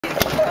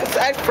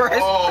side first.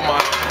 Oh my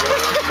God.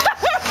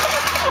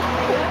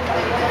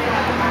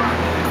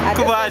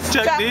 Come on,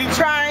 Chuck D.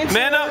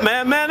 Man up,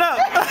 man, man up.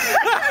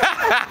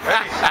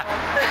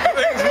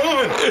 Things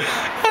moving.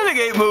 That thing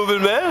ain't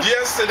moving, man.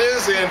 Yes, it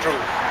is, Andrew.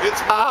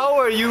 It's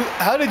moving.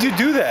 How did you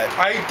do that?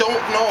 I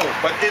don't know,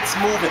 but it's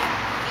moving.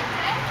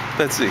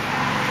 Let's see.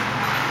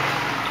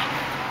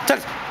 Chuck.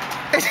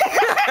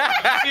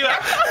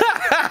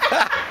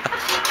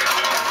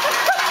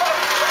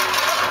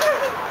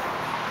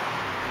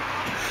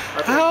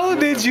 How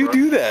did you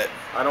do that?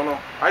 I don't know.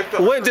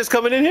 When, just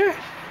coming in here?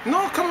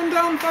 No, coming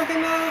down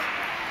fucking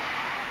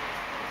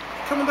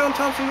coming down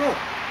Thompson Road.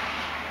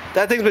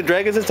 That thing's been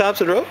dragging since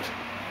Thompson Road?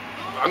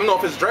 I don't know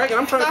if it's dragging.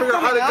 I'm trying to figure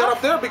out how to get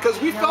up there because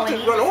we felt it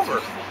run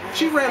over.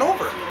 She ran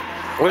over.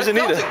 Where's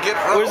Anita?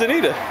 Where's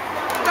Anita?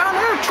 Down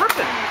there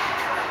tripping.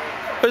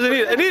 Where's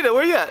Anita? Anita,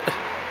 where you at?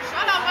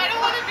 Shut up, I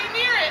don't want to be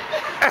near it.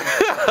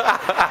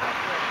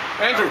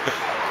 Andrew,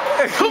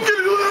 come get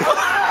it.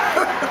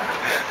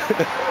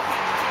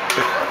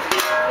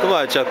 Come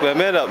on, Chuck, man.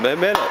 Man up, man.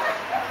 Man up.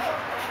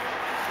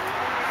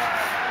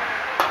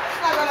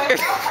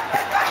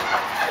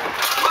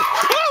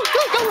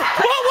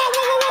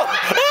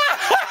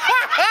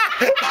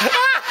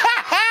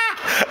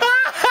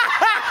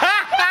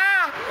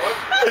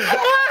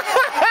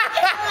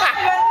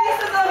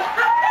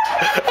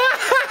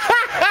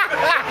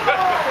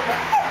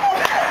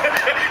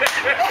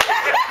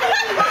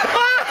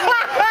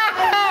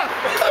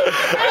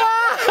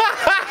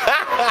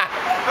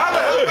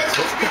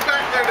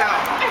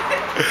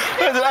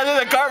 Under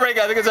the car brake,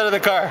 I think it's under the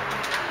car.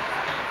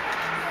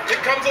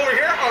 It comes over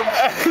here.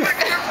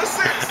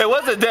 It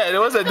wasn't dead. It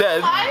wasn't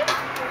dead.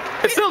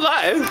 It's still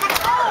alive.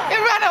 It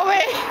ran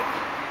away.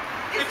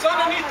 It's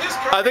underneath this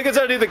car. I think it's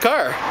underneath the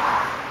car.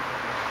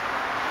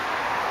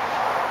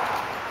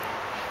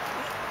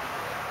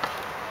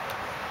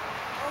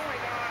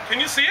 Can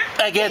you see it?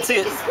 I can't see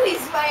it.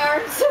 Squeeze my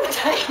arm so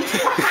tight.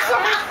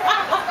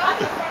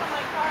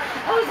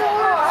 I'm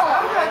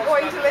not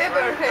going to live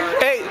over here.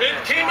 Hey,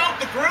 It came out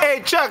the grill.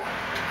 hey, Chuck.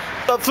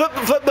 Flip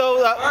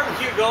those.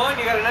 Keep going.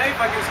 You got a knife.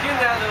 I can skin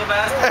that little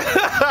bastard.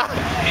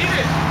 Eat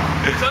it.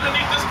 It's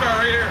underneath this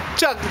car right here.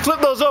 Chuck, flip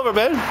those over,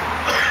 man.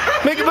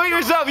 Make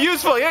yourself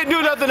useful. You ain't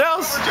doing nothing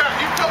else.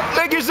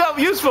 Make yourself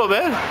useful,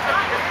 man.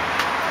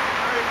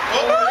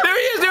 There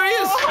he is. There he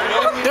is.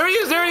 There he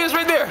is. There he is,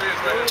 right there.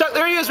 Chuck,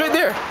 there he is, right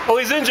there. Oh,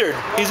 he's injured.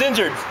 He's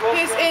injured.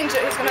 He's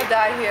injured. He's gonna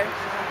die here.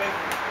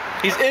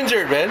 He's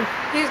injured, man.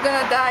 He's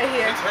gonna die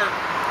here. It's hurt.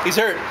 He's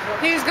hurt.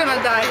 He's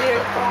gonna die here.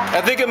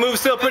 I think it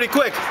moves still pretty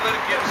quick.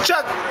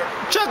 Chuck,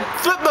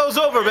 flip those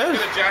over, man.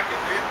 Get a jacket.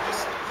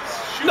 Just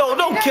shoot. No,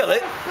 don't kill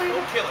it.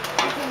 Don't kill it.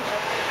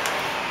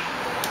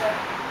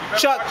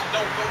 Chuck,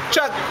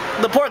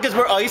 the pork is.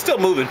 Oh, he's still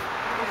moving.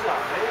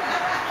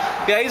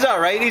 Yeah, he's all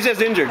right. He's just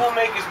injured. He'll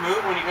make his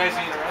move when you guys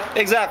ain't around.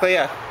 Exactly,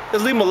 yeah.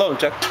 Just leave him alone,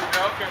 Chuck.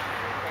 Yeah, okay.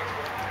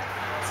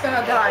 It's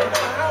gonna die.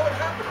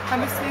 Let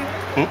me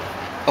see.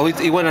 Oh,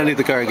 he went underneath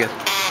the car again.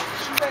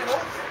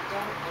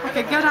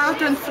 Okay, get out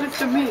and flip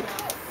the meat.